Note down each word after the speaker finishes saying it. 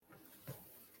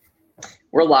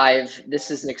We're live. This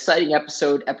is an exciting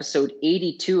episode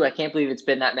 82. I can't believe it's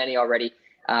been that many already.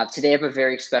 Today, I have a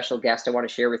very special guest I want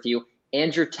to share with you,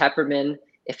 Andrew Tepperman.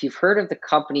 If you've heard of the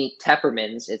company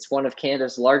Tepperman's, it's one of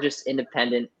Canada's largest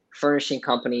independent furnishing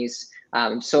companies.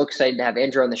 I'm so excited to have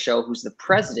Andrew on the show, who's the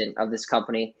president of this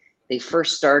company. They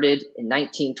first started in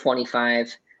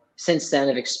 1925. Since then,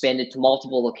 have expanded to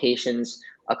multiple locations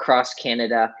across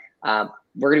Canada.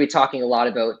 We're going to be talking a lot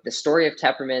about the story of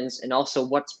Tepperman's and also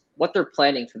what they're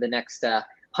planning for the next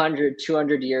 100,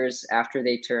 200 years after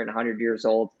they turn 100 years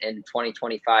old in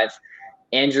 2025.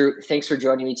 Andrew, thanks for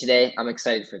joining me today. I'm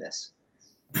excited for this.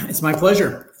 It's my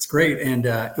pleasure. It's great. And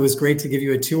it was great to give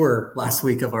you a tour last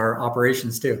week of our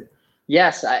operations too.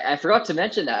 Yes, I forgot to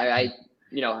mention that. I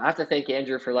have to thank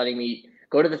Andrew for letting me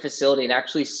go to the facility and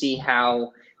actually see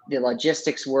how the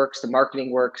logistics works, the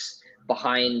marketing works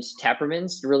behind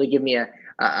Tepperman's, to really give me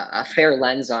a fair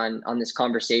lens on this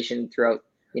conversation throughout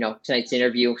tonight's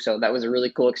interview. So that was a really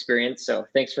cool experience. So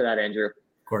thanks for that, Andrew.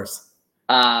 Of course.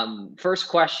 First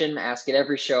question, ask at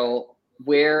every show: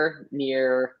 where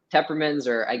near Tepperman's,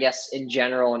 or I guess in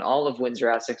general in all of Windsor,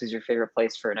 Essex, is your favorite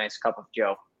place for a nice cup of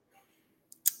Joe?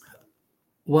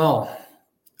 Well,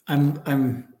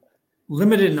 I'm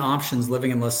limited in options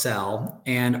living in LaSalle,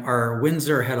 and our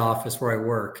Windsor head office where I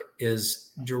work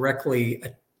is directly,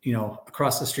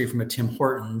 across the street from a Tim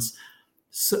Hortons.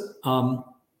 So,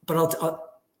 but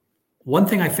one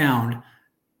thing I found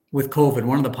with COVID,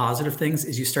 one of the positive things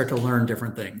is you start to learn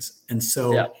different things. And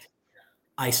so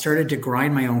I started to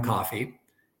grind my own coffee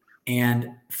and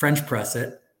French press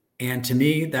it. And to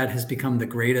me, that has become the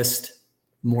greatest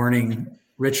morning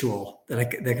ritual that I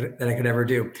could ever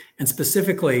do. And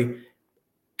specifically,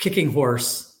 kicking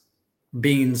horse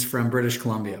beans from British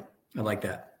Columbia. I like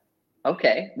that.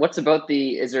 Okay.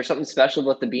 Is there something special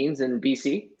about the beans in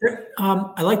BC?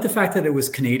 I like the fact that it was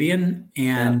Canadian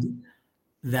and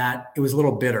that it was a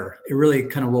little bitter. It really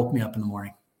kind of woke me up in the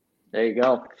morning. There you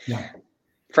go. Yeah.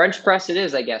 French press it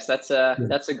is, I guess. That's a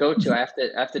go-to. I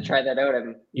have to try that out.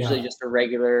 I'm usually just a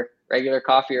regular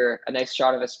coffee or a nice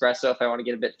shot of espresso if I want to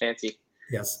get a bit fancy.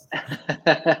 Yes.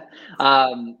 Now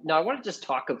I want to just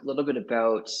talk a little bit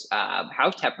about how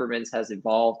Tepperman's has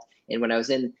evolved. And when I was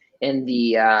in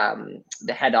the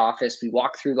head office, we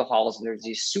walked through the halls and there's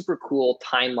this super cool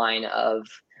timeline of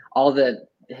all the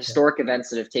historic events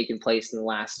that have taken place in the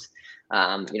last,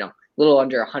 little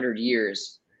under 100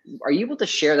 years. Are you able to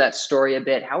share that story a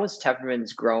bit? How has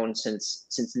Tepperman's grown since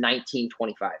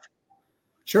 1925?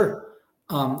 Sure.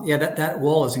 That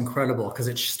wall is incredible because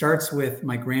it starts with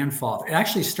my grandfather. It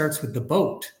actually starts with the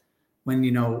boat when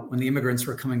the immigrants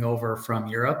were coming over from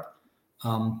Europe,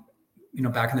 back in the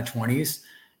 1920s.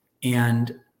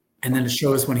 And then it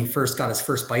shows when he first got his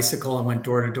first bicycle and went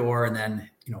door to door, and then,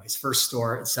 his first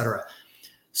store, et cetera.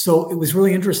 So it was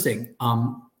really interesting.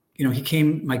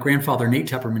 My grandfather, Nate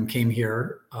Tepperman, came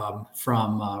here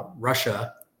from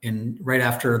Russia right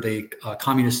after the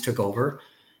communists took over.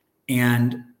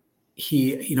 And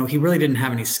he really didn't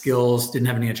have any skills, didn't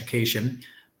have any education,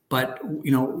 but,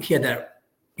 he had that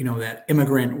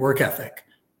immigrant work ethic.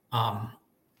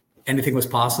 Anything was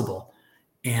possible.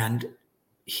 And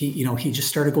he just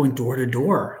started going door to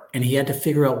door, and he had to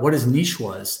figure out what his niche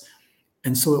was.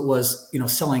 And so it was,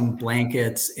 selling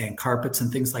blankets and carpets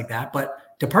and things like that.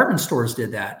 But department stores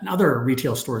did that, and other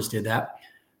retail stores did that.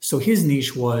 So his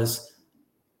niche was,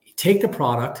 take the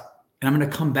product, and I'm going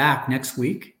to come back next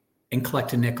week and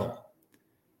collect a nickel.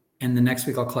 And the next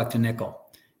week I'll collect a nickel.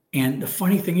 And the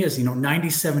funny thing is,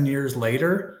 97 years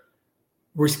later,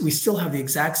 we still have the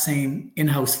exact same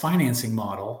in-house financing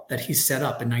model that he set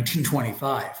up in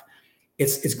 1925.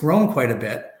 It's grown quite a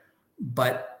bit,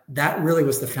 but that really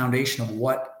was the foundation of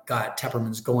what got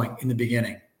Tepperman's going in the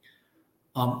beginning.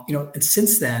 And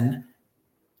since then,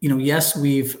 yes,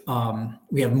 we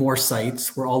have more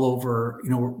sites. We're all over,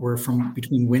 we're from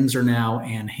between Windsor now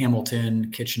and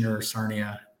Hamilton, Kitchener,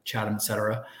 Sarnia, Chatham, et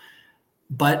cetera.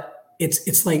 But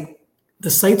it's like the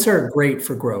sites are great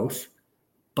for growth,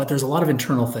 but there's a lot of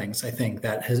internal things, I think,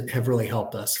 that have really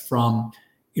helped us from,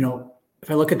 if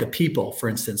I look at the people, for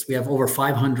instance, we have over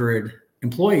 500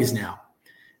 employees now.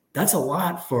 That's a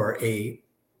lot for a,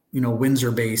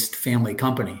 Windsor-based family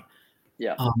company.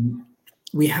 Yeah.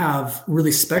 We have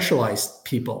really specialized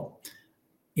people.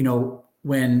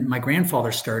 When my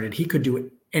grandfather started, he could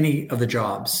do any of the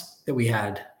jobs that we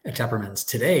had at Tepperman's.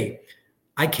 Today,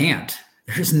 I can't.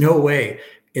 There's no way.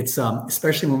 It's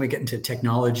especially when we get into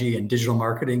technology and digital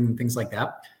marketing and things like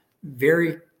that,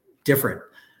 very different.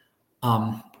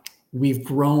 We've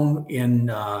grown in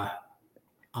our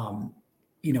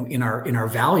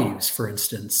values, for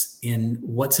instance, in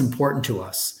what's important to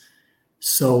us.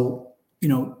 So,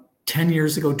 10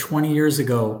 years ago, 20 years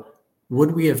ago,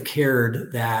 would we have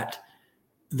cared that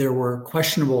there were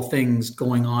questionable things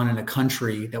going on in a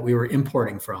country that we were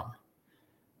importing from?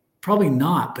 Probably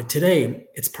not. But today,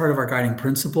 it's part of our guiding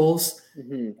principles.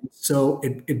 Mm-hmm. So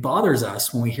it bothers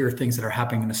us when we hear things that are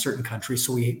happening in a certain country.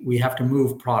 So we have to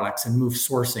move products and move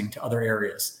sourcing to other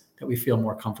areas that we feel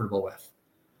more comfortable with.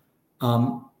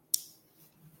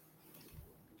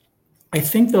 I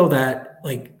think, though, that,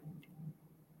 like,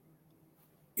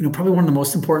 probably one of the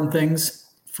most important things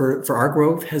for our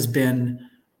growth has been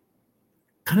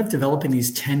kind of developing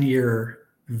these 10-year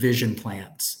vision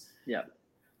plans. Yeah.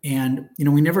 And,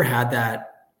 we never had that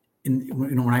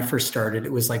when I first started.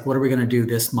 It was like, what are we going to do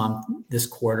this month, this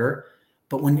quarter?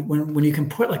 But when you can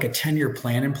put like a 10-year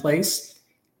plan in place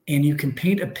and you can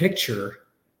paint a picture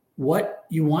what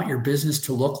you want your business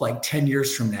to look like 10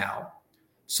 years from now.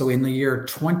 So in the year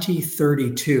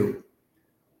 2032,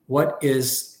 what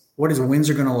is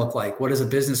Windsor going to look like? What is a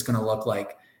business going to look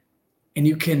like? And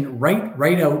you can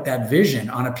write out that vision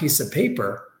on a piece of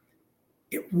paper.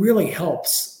 It really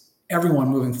helps everyone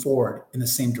moving forward in the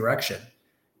same direction.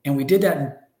 And we did that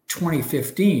in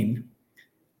 2015.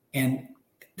 And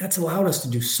that's allowed us to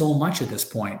do so much at this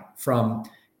point, from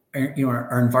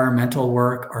our environmental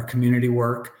work, our community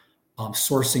work,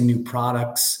 sourcing new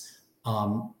products,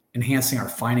 enhancing our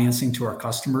financing to our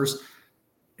customers.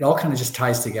 It all kind of just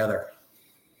ties together.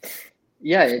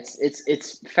 Yeah,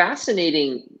 it's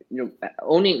fascinating,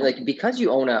 owning, like, because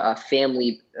you own a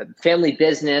family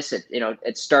business.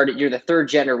 It started. You're the third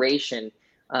generation.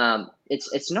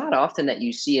 It's not often that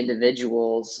you see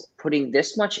individuals putting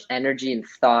this much energy and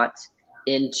thought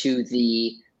into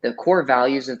the core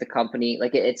values of the company.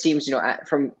 Like, it seems,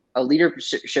 from a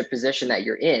leadership position that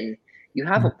you're in, you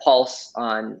have a pulse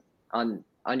on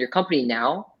your company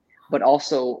now, but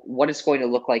also what it's going to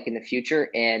look like in the future.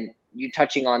 And you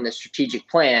touching on the strategic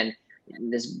plan,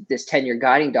 this 10-year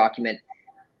guiding document.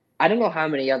 I don't know how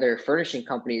many other furnishing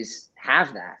companies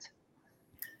have that.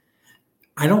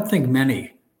 I don't think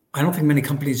many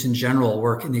companies in general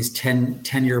work in these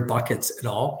 10-year buckets at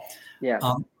all. Yeah.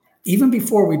 Even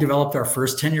before we developed our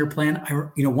first 10-year plan,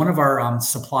 one of our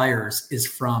suppliers is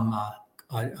from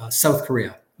South Korea.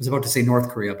 I was about to say North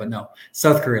Korea, but no,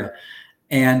 South Korea.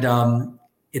 And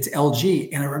it's LG.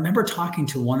 And I remember talking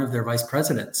to one of their vice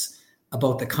presidents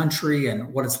about the country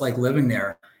and what it's like living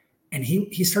there. And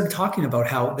he started talking about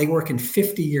how they work in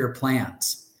 50-year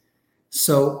plans.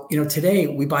 So, today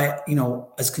we buy,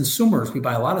 as consumers, we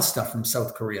buy a lot of stuff from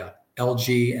South Korea,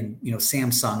 LG and,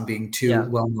 Samsung being two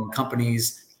well-known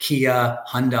companies, Kia,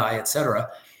 Hyundai, et cetera.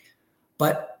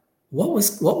 But what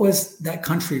was that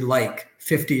country like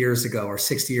 50 years ago or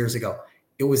 60 years ago?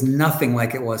 It was nothing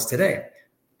like it was today.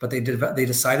 But they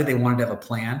decided they wanted to have a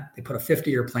plan. They put a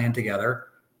 50-year plan together,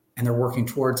 and they're working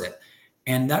towards it.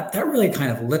 And that really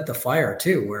kind of lit the fire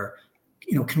too, where,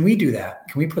 can we do that?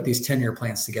 Can we put these 10-year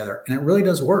plans together? And it really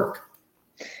does work.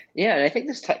 Yeah. And I think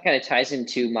this kind of ties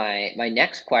into my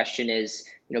next question is,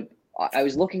 I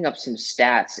was looking up some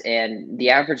stats, and the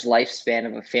average lifespan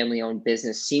of a family-owned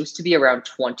business seems to be around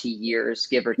 20 years,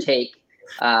 give or take.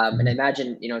 And I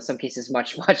imagine, in some cases,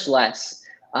 much, much less.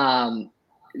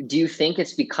 Do you think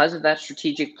it's because of that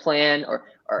strategic plan, or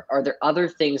are there other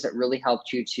things that really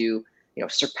helped you to,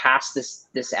 surpass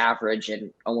this average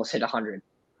and almost hit 100?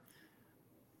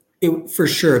 For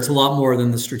sure, it's a lot more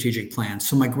than the strategic plan.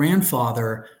 So my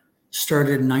grandfather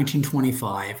started in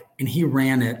 1925, and he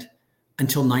ran it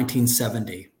until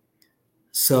 1970.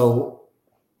 So,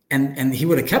 and he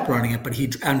would have kept running it, but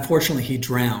unfortunately he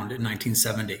drowned in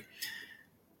 1970.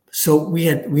 So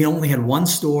we only had one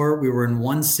store. We were in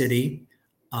one city.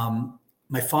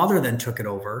 My father then took it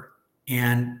over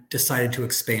and decided to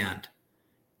expand.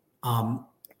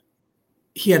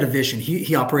 He had a vision.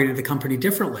 He operated the company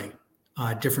differently,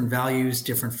 different values,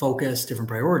 different focus, different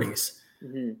priorities.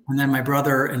 Mm-hmm. And then my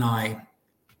brother and I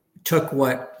took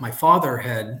what my father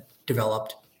had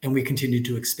developed, and we continued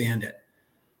to expand it.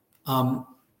 The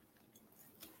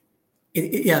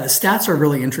stats are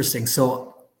really interesting.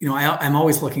 So, I'm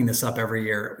always looking this up every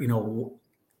year.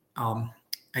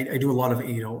 I do a lot of,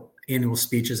 annual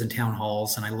speeches and town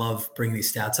halls, and I love bringing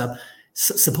these stats up.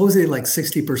 Supposedly like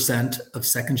 60% of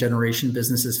second generation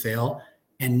businesses fail,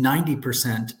 and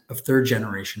 90% of third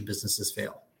generation businesses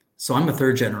fail. So I'm a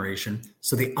third generation.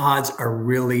 So the odds are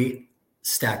really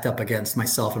stacked up against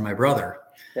myself and my brother.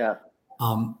 Yeah.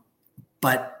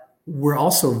 But we're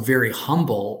also very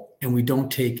humble, and we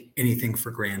don't take anything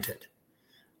for granted.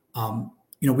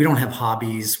 We don't have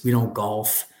hobbies. We don't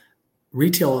golf.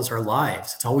 Retail is our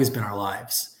lives. It's always been our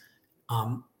lives.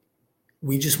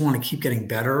 We just want to keep getting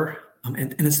better.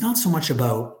 And it's not so much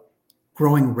about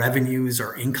growing revenues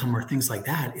or income or things like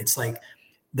that. It's like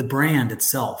the brand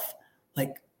itself.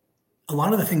 Like a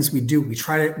lot of the things we do, we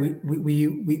try to,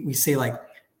 we say like,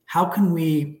 how can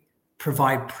we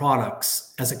provide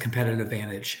products as a competitive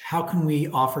advantage? How can we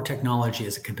offer technology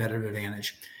as a competitive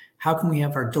advantage? How can we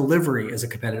have our delivery as a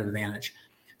competitive advantage?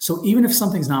 So even if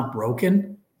something's not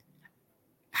broken,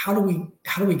 how do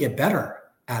we get better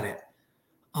at it?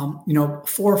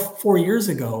 4 years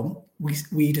ago,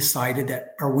 we decided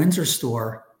that our Windsor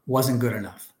store wasn't good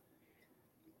enough.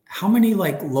 How many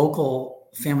like local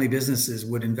family businesses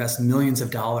would invest millions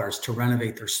of dollars to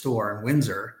renovate their store in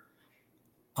Windsor?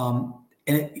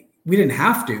 We didn't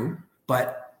have to,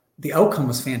 but the outcome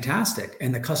was fantastic,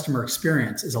 and the customer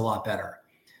experience is a lot better.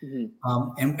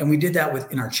 Mm-hmm. And we did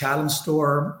that in our Chatham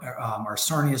store, our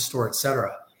Sarnia store, et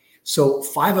cetera. So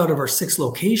 5 out of our 6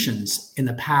 locations in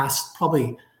the past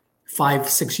probably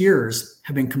 5-6 years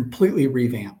have been completely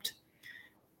revamped.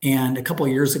 And a couple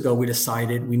of years ago, we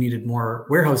decided we needed more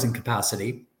warehousing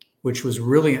capacity, which was,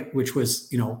 it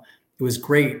was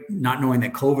great not knowing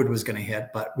that COVID was going to hit,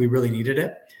 but we really needed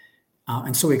it.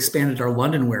 And so we expanded our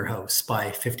London warehouse by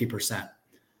 50%.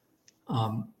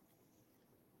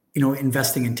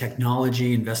 Investing in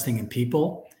technology, investing in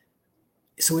people.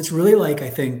 So it's really like, I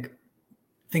think,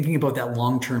 thinking about that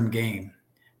long-term game,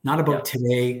 not about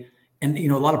today. And,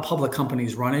 a lot of public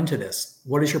companies run into this.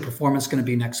 What is your performance going to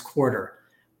be next quarter?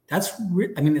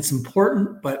 It's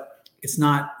important, but it's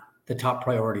not the top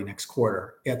priority next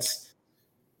quarter. It's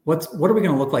what are we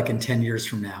going to look like in 10 years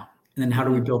from now? And then how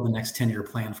do we build the next 10-year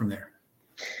plan from there?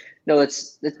 No,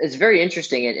 it's very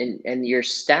interesting. And your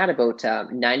stat about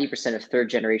 90% of third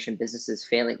generation businesses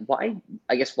failing. Why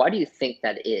do you think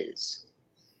that is?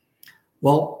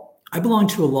 Well, I belong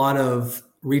to a lot of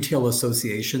retail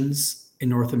associations in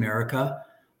North America.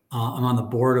 I'm on the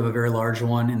board of a very large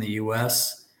one in the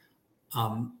US.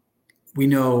 We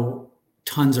know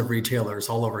tons of retailers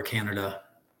all over Canada,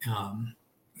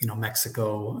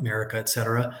 Mexico, America, et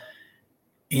cetera.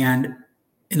 And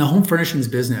in the home furnishings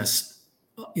business,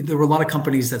 there were a lot of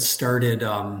companies that started,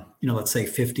 let's say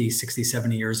 50, 60,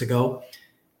 70 years ago.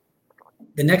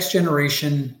 The next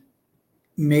generation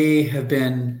may have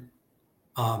been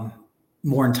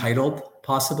more entitled,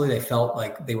 possibly. They felt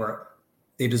like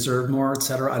they deserved more, et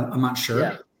cetera. I'm not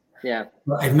sure. Yeah.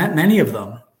 But I've met many of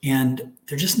them, and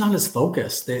they're just not as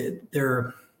focused.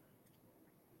 They're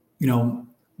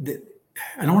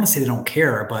I don't want to say they don't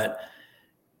care, but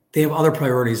they have other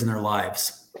priorities in their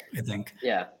lives, I think.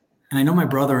 Yeah. And I know my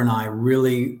brother and I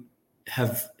really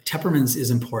have, Tepperman's is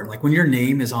important. Like when your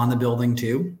name is on the building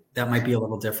too, that might be a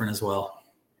little different as well.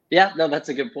 Yeah, no, that's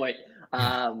a good point.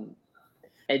 And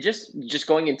just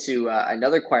going into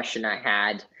another question I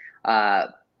had,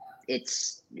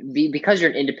 because you're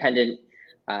an independent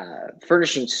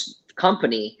furnishings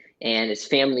company and it's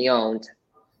family owned,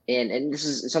 and this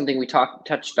is something we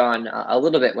touched on a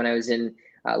little bit when I was in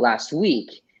last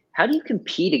week. How do you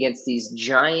compete against these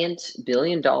giant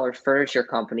billion-dollar furniture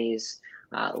companies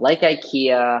like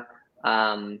IKEA,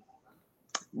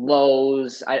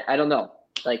 Lowe's? I don't know.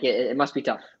 Like it must be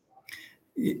tough.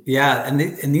 Yeah,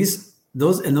 and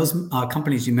those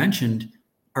companies you mentioned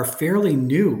are fairly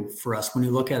new for us when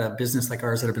you look at a business like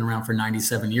ours that have been around for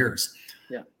 97 years.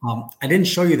 Yeah. I didn't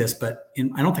show you this, but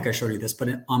I don't think I showed you this, but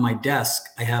on my desk,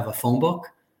 I have a phone book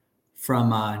from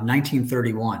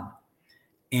 1931.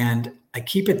 And I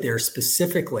keep it there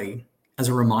specifically as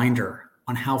a reminder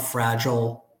on how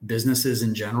fragile business is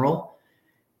in general.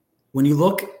 When you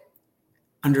look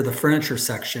under the furniture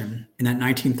section in that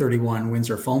 1931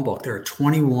 Windsor phone book, there are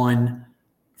 21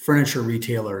 furniture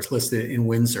retailers listed in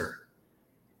Windsor.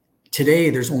 Today,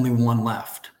 there's only one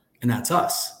left, and that's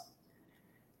us.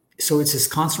 So it's this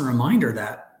constant reminder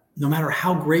that no matter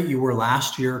how great you were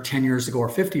last year, 10 years ago, or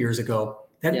 50 years ago,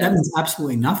 that means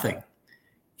absolutely nothing.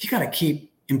 You got to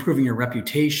keep improving your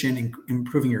reputation,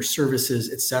 improving your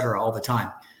services, et cetera, all the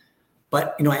time.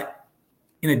 But,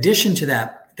 in addition to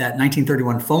that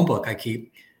 1931 phone book I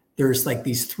keep, there's like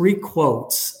these 3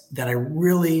 quotes that I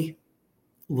really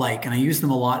like, and I use them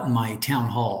a lot in my town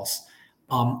halls.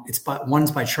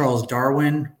 One's by Charles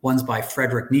Darwin, one's by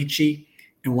Friedrich Nietzsche,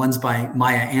 and one's by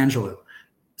Maya Angelou.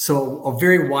 So a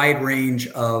very wide range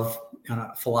of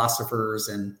philosophers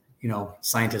and,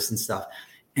 scientists and stuff.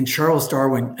 And Charles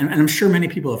Darwin, and I'm sure many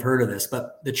people have heard of this,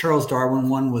 but the Charles Darwin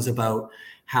one was about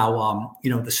how,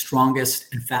 the strongest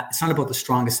it's not about the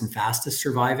strongest and fastest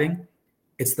surviving.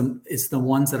 It's the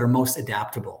ones that are most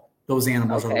adaptable. Those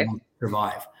animals are the ones that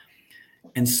survive.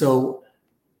 And so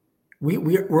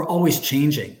we're always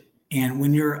changing. And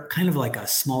when you're kind of like a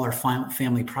smaller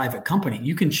family private company,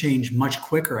 you can change much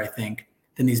quicker, I think,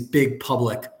 than these big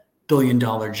public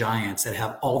billion-dollar giants that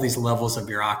have all these levels of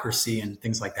bureaucracy and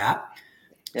things like that.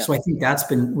 Yeah. So I think that's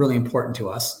been really important to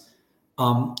us.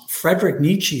 Friedrich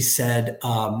Nietzsche said,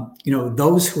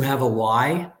 those who have a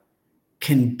why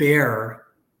can bear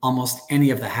almost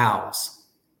any of the hows,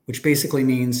 which basically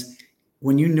means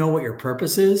when you know what your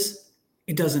purpose is,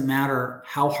 it doesn't matter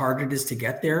how hard it is to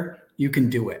get there, you can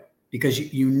do it because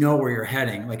you know where you're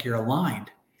heading, like you're aligned.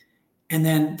 And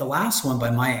then the last one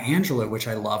by Maya Angelou, which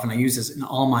I love, and I use this in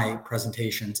all my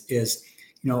presentations, is,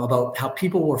 about how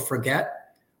people will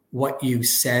forget what you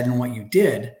said and what you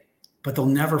did, but they'll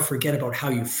never forget about how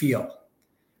you feel.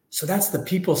 So that's the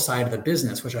people side of the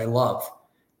business, which I love.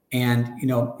 And,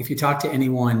 if you talk to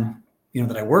anyone,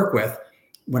 that I work with,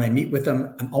 when I meet with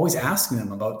them, I'm always asking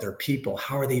them about their people.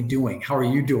 How are they doing? How are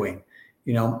you doing?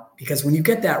 Because when you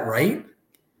get that right,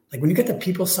 like when you get the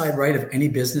people side right of any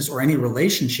business or any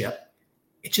relationship,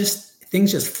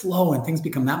 things just flow and things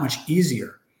become that much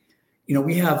easier.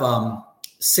 We have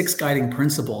 6 guiding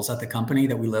principles at the company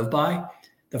that we live by.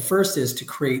 The first is to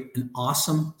create an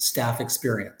awesome staff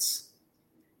experience.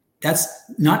 That's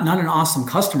not an awesome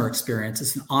customer experience.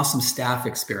 It's an awesome staff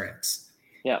experience.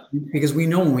 Yeah. Because we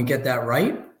know when we get that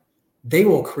right, they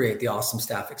will create the awesome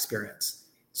staff experience.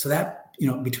 So that,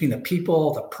 between the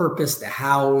people, the purpose, the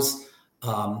hows,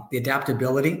 the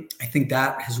adaptability, I think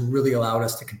that has really allowed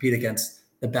us to compete against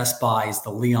the Best Buys, the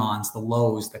Leons, the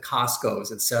Lowe's, the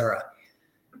Costco's, et cetera.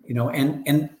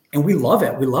 And we love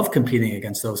it. We love competing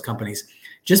against those companies.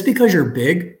 Just because you're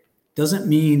big doesn't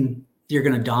mean you're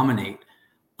going to dominate.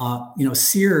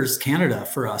 Sears Canada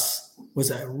for us was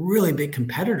a really big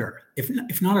competitor,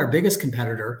 if not our biggest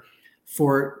competitor,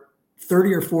 for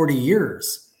 30 or 40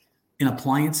 years in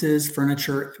appliances,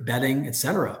 furniture, bedding, et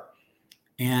cetera.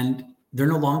 And they're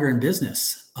no longer in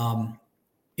business.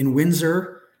 In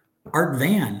Windsor, Art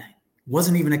Van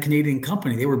wasn't even a Canadian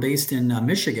company. They were based in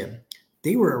Michigan.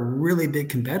 They were a really big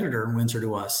competitor in Windsor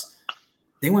to us.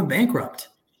 They went bankrupt.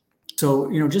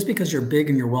 So, just because you're big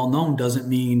and you're well-known doesn't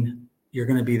mean you're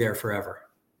going to be there forever.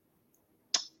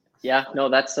 Yeah, no,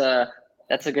 that's a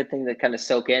good thing to kind of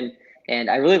soak in. And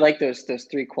I really like those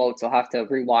 3 quotes. I'll have to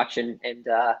rewatch and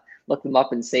look them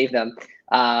up and save them.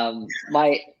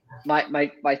 My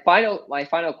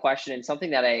final question, and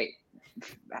something that I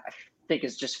think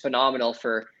is just phenomenal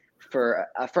for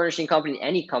a furnishing company,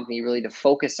 any company really to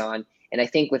focus on. And I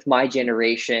think with my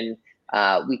generation,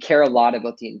 we care a lot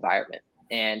about the environment.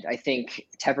 And I think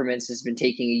Tepperman's has been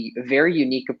taking a very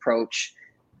unique approach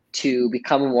to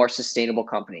become a more sustainable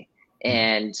company.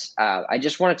 And I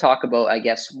just want to talk about, I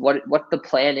guess, what the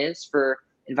plan is for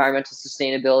environmental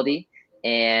sustainability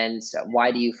and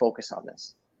why do you focus on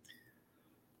this?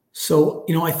 So,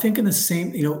 I think in the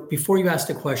same, before you asked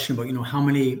a question about, how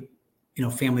many,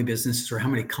 family businesses or how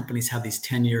many companies have these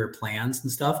 10-year plans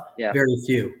and stuff, Yeah. Very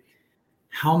few.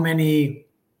 How many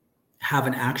have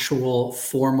an actual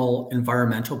formal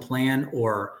environmental plan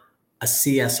or a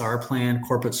CSR plan,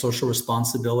 corporate social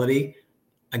responsibility?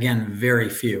 Again, very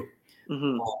few.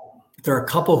 Mm-hmm. There are a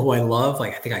couple who I love.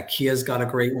 Like I think IKEA's got a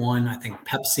great one. I think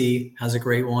Pepsi has a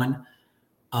great one.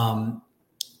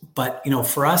 But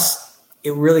for us,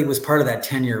 it really was part of that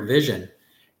 10-year vision.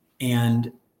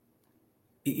 And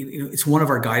it's one of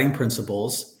our guiding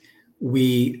principles.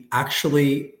 We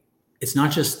actually, it's not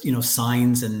just,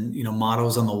 signs and,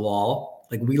 mottos on the wall.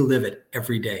 Like we live it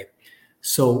every day.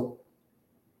 So,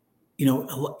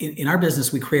 in our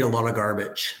business, we create a lot of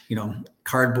garbage,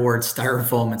 cardboard,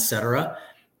 styrofoam, et cetera.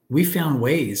 We found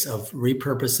ways of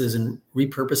repurposing and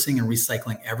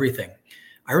recycling everything.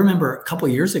 I remember a couple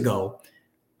of years ago,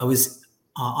 I was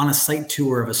on a site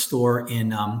tour of a store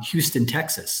in Houston,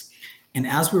 Texas. And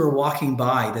as we were walking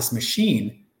by this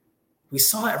machine, we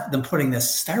saw them putting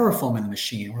this styrofoam in the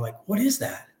machine. We're like, what is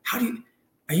that?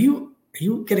 Are you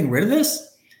getting rid of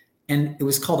this? And it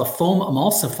was called a foam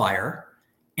emulsifier.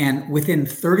 And within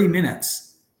 30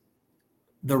 minutes,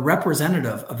 the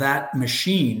representative of that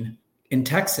machine in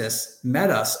Texas met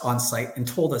us on site and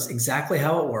told us exactly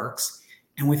how it works.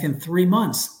 And within 3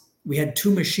 months, we had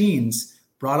 2 machines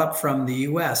brought up from the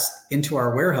US into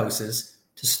our warehouses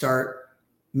to start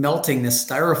melting this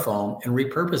styrofoam and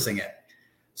repurposing it.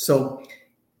 So,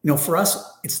 for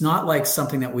us, it's not like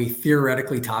something that we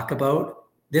theoretically talk about.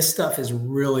 This stuff is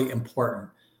really important.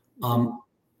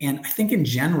 And I think in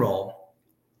general,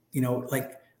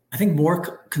 I think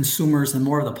more consumers and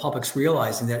more of the public's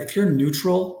realizing that if you're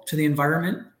neutral to the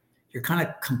environment, you're kind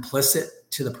of complicit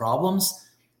to the problems.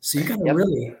 So you got to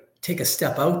really take a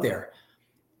step out there.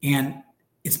 And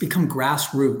it's become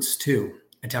grassroots too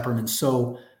at Tepperman.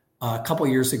 So a couple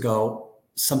of years ago,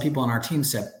 some people on our team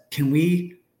said, can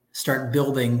we start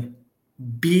building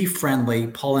bee-friendly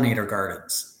pollinator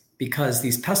gardens? because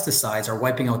these pesticides are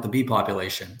wiping out the bee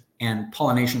population, and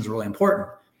pollination is really important.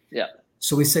 Yeah.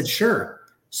 So we said, sure.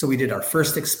 So we did our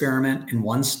first experiment in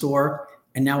one store,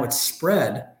 and now it's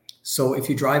spread. So if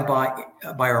you drive by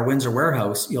our Windsor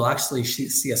warehouse, you'll actually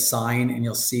see a sign, and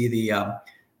you'll see the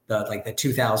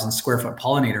 2,000 square foot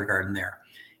pollinator garden there.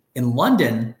 In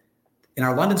London, in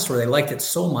our London store, they liked it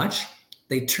so much,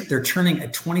 they're turning a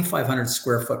 2,500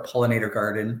 square foot pollinator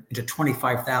garden into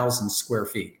 25,000 square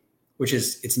feet, which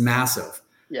it's massive.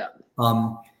 Yeah.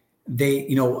 We're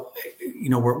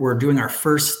doing our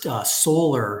first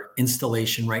solar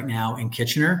installation right now in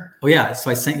Kitchener. Oh yeah, so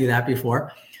I sent you that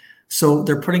before. So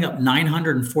they're putting up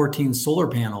 914 solar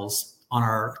panels on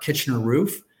our Kitchener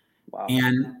roof. Wow.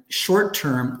 And short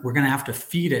term, we're going to have to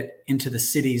feed it into the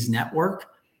city's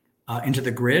network, into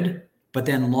the grid. But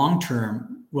then long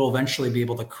term, we'll eventually be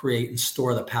able to create and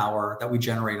store the power that we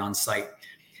generate on site.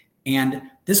 And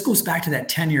this goes back to that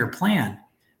 10-year plan.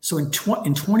 So in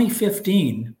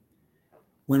 2015,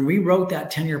 when we wrote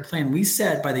that 10-year plan, we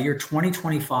said by the year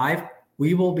 2025,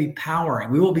 we will be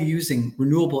using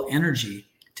renewable energy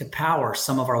to power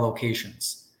some of our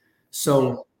locations.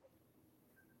 So,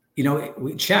 we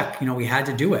had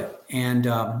to do it. And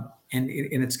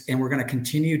we're going to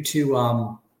continue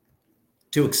to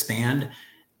expand.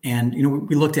 And,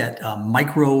 we looked at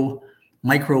micro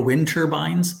wind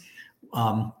turbines.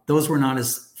 Those were not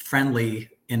as friendly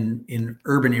in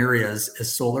urban areas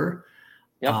as solar.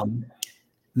 Yep.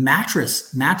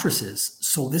 Mattresses.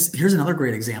 So here's another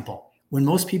great example. When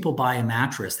most people buy a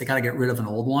mattress, they got to get rid of an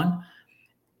old one.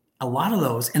 A lot of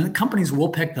those, and the companies will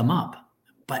pick them up.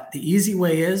 But the easy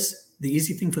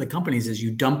thing for the companies is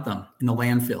you dump them in the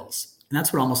landfills. And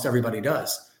that's what almost everybody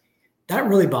does. That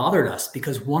really bothered us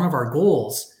because one of our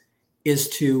goals is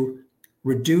to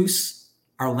reduce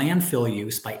our landfill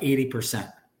use by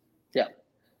 80%. Yeah.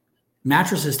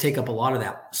 Mattresses take up a lot of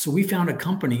that. So we found a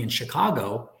company in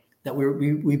Chicago that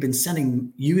we've been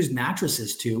sending used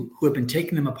mattresses to, who have been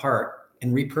taking them apart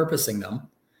and repurposing them.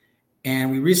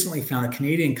 And we recently found a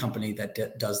Canadian company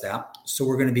that does that. So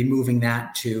we're going to be moving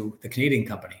that to the Canadian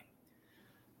company.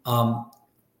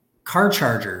 Car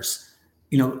chargers,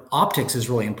 optics is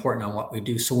really important on what we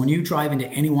do. So when you drive into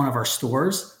any one of our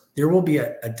stores, there will be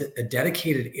a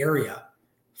dedicated area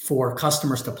for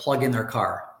customers to plug in their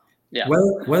car. Yeah.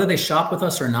 Whether they shop with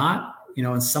us or not,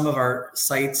 in some of our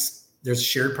sites, there's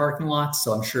shared parking lots.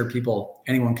 So I'm sure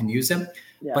anyone can use them.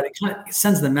 Yeah. But it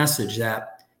sends the message that,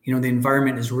 the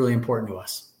environment is really important to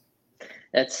us.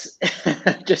 That's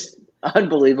just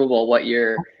unbelievable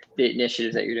the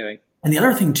initiatives that you're doing. And the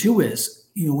other thing too is,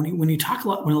 when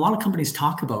a lot of companies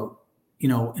talk about,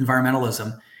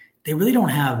 environmentalism, they really don't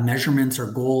have measurements or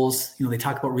goals. They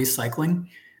talk about recycling.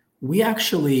 We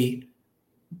actually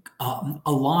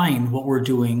align what we're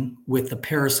doing with the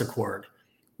Paris Accord,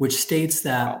 which states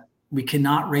that we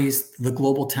cannot raise the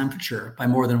global temperature by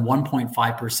more than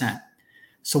 1.5%.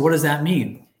 So what does that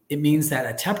mean? It means that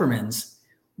at Tepperman's,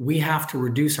 we have to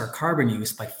reduce our carbon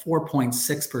use by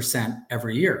 4.6%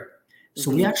 every year. So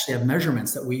we actually have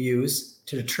measurements that we use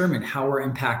to determine how we're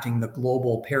impacting the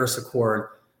global Paris Accord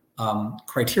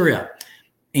criteria.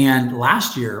 And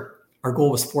last year, our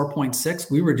goal was 4.6.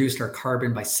 We reduced our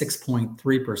carbon by 6.3%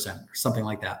 or something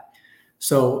like that.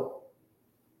 So,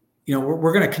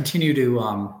 we're going to continue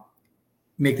to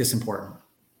make this important.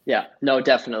 Yeah, no,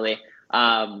 definitely.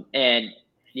 I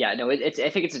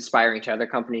think it's inspiring to other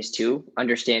companies too,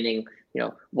 understanding,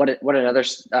 what another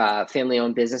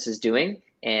family-owned business is doing.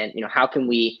 And, how can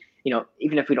we,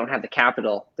 even if we don't have the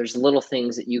capital, there's little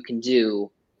things that you can do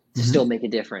to still make a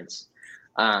difference.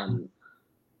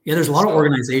 There's a lot of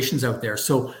organizations out there.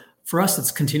 So for us,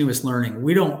 it's continuous learning.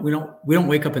 We don't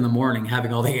wake up in the morning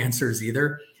having all the answers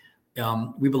either.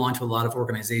 We belong to a lot of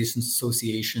organizations,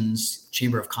 associations,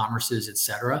 Chamber of Commerce's, et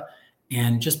cetera.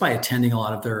 And just by attending a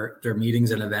lot of their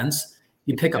meetings and events,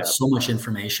 you pick up so much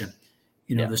information.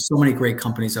 There's so many great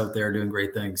companies out there doing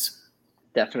great things.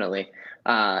 Definitely.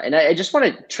 And I just want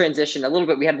to transition a little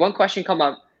bit. We had one question come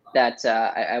up that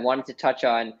I wanted to touch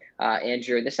on,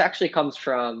 Andrew. This actually comes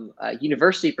from a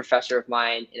university professor of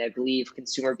mine, and I believe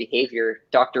consumer behavior,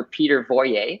 Dr. Peter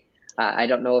Voyer. I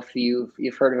don't know if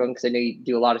you've heard of him, because I know you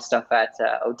do a lot of stuff at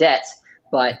Odette.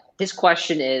 But his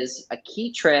question is, a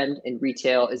key trend in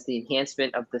retail is the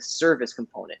enhancement of the service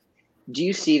component. Do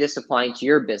you see this applying to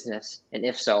your business? And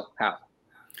if so, how?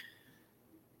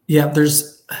 Yeah,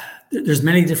 there's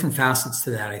many different facets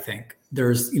to that, I think.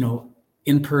 There's,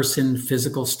 in-person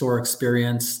physical store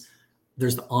experience.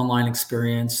 There's the online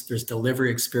experience. There's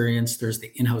delivery experience. There's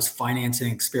the in-house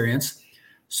financing experience.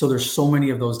 So there's so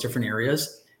many of those different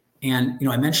areas. And,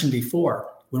 I mentioned before,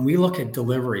 when we look at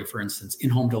delivery, for instance,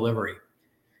 in-home delivery,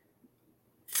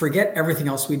 forget everything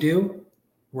else we do.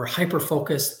 We're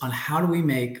hyper-focused on how do we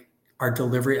make our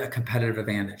delivery a competitive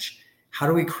advantage? How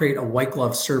do we create a white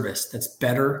glove service that's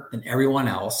better than everyone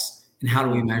else? And how do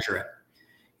we measure it?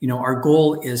 Our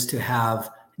goal is to have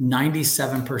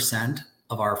 97%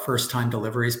 of our first-time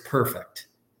deliveries perfect.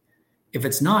 If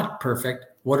it's not perfect,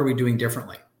 what are we doing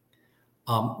differently?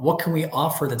 What can we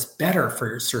offer that's better for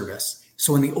your service?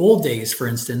 So in the old days, for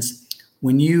instance,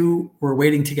 when you were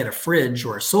waiting to get a fridge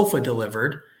or a sofa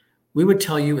delivered, we would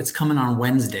tell you it's coming on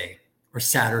Wednesday or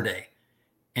Saturday.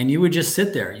 And you would just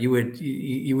sit there. You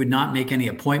would not make any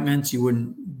appointments. You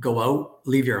wouldn't go out,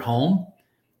 leave your home.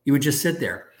 You would just sit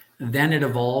there. Then it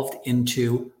evolved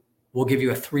into, we'll give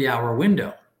you a 3-hour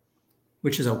window,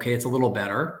 which is okay. It's a little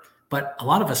better, but a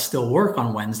lot of us still work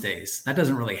on Wednesdays. That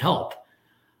doesn't really help.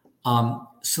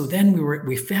 So then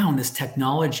we found this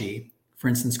technology, for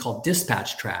instance, called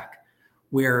Dispatch Track,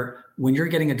 where when you're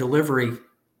getting a delivery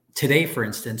today, for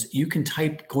instance, you can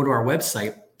go to our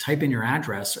website, type in your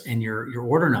address and your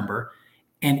order number,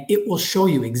 and it will show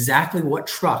you exactly what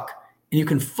truck, and you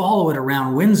can follow it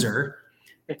around Windsor.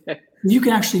 You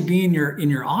can actually be in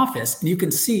your office and you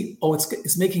can see,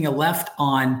 it's making a left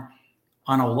on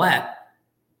Olette.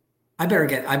 I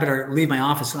better leave my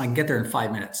office and I can get there in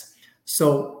 5 minutes.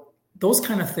 So those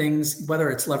kind of things, whether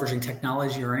it's leveraging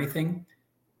technology or anything,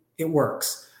 it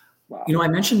works. Wow. I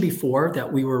mentioned before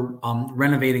that we were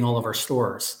renovating all of our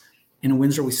stores. In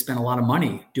Windsor, we spent a lot of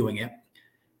money doing it.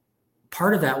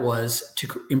 Part of that was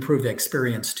to improve the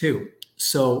experience too.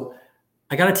 So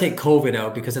I got to take COVID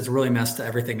out because it's really messed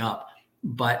everything up.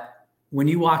 But when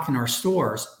you walk in our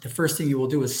stores, the first thing you will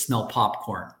do is smell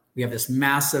popcorn. We have this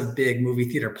massive, big movie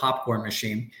theater popcorn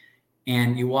machine.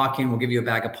 And you walk in, we'll give you a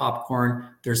bag of popcorn.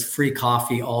 There's free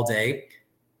coffee all day.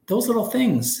 Those little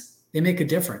things, they make a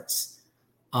difference.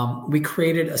 We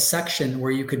created a section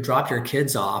where you could drop your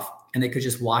kids off and they could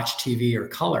just watch TV or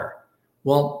color.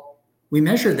 Well, we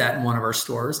measured that in one of our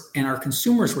stores, and our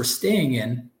consumers were staying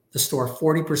in the store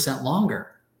 40%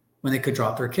 longer when they could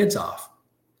drop their kids off.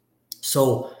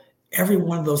 So every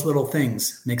one of those little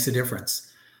things makes a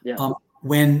difference. Yeah.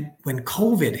 When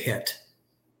COVID hit,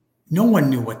 no one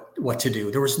knew what to do.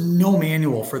 There was no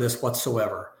manual for this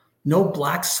whatsoever. No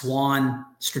black swan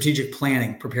strategic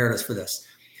planning prepared us for this.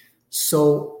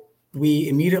 So we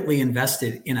immediately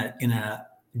invested in a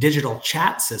digital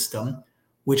chat system,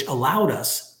 which allowed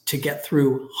us to get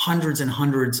through hundreds and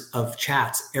hundreds of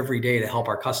chats every day to help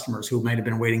our customers who might have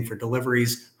been waiting for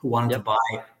deliveries, who wanted to buy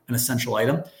an essential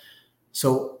item.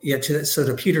 So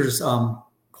to Peter's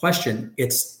question,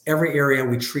 it's every area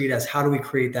we treat as how do we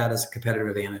create that as a competitive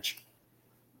advantage.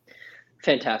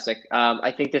 Fantastic.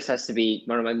 I think this has to be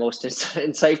one of my most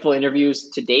insightful interviews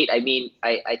to date. I mean,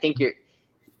 I think you're,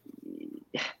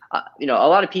 a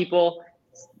lot of people,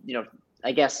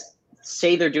 I guess,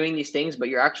 say they're doing these things, but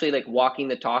you're actually like walking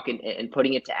the talk and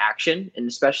putting it to action. And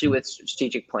especially with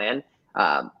strategic plan,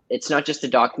 it's not just a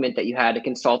document that you had a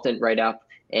consultant write up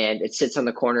and it sits on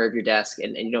the corner of your desk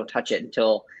and you don't touch it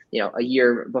until, a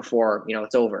year before,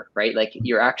 it's over, right? Like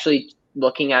you're actually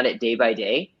looking at it day by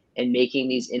day and making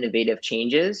these innovative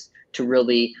changes to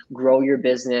really grow your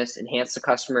business, enhance the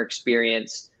customer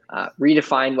experience,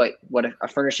 redefine what a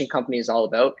furnishing company is all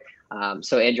about.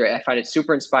 So Andrew, I find it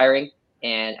super inspiring.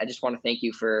 And I just want to thank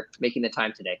you for making the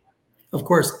time today. Of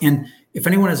course. And if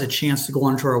anyone has a chance to go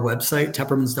onto our website,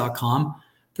 teppermans.com,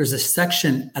 there's a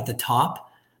section at the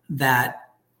top that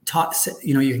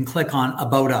you can click on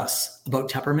About Us,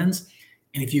 About Teppermans.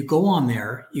 And if you go on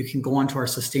there, you can go onto our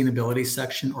sustainability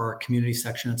section or our community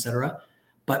section, et cetera.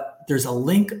 But there's a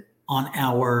link on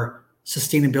our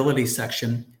sustainability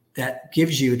section that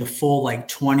gives you the full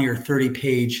 20 or 30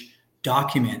 page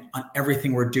document on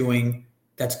everything we're doing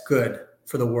that's good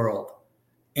for the world.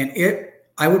 And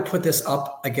I would put this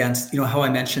up against, how I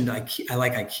mentioned I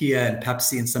like IKEA and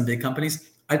Pepsi and some big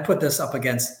companies. I'd put this up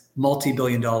against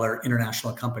multi-billion-dollar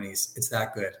international companies. It's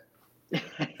that good.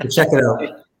 So check it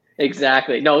out.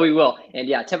 Exactly. No, we will. And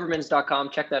yeah, teppermans.com.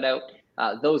 Check that out.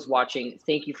 Those watching,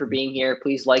 thank you for being here.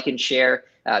 Please like and share.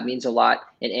 It means a lot.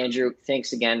 And Andrew,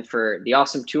 thanks again for the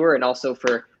awesome tour and also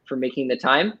for making the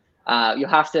time. You'll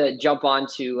have to jump on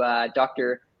to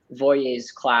Dr.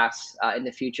 Voyer's class in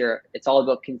the future. It's all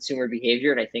about consumer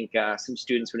behavior, and I think some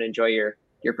students would enjoy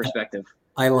your perspective.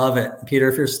 I love it, Peter.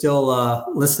 If you're still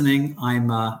listening,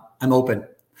 I'm open.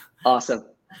 Awesome.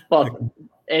 Well,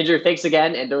 Andrew, thanks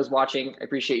again, and those watching, I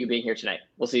appreciate you being here tonight.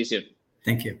 We'll see you soon.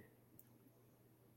 Thank you.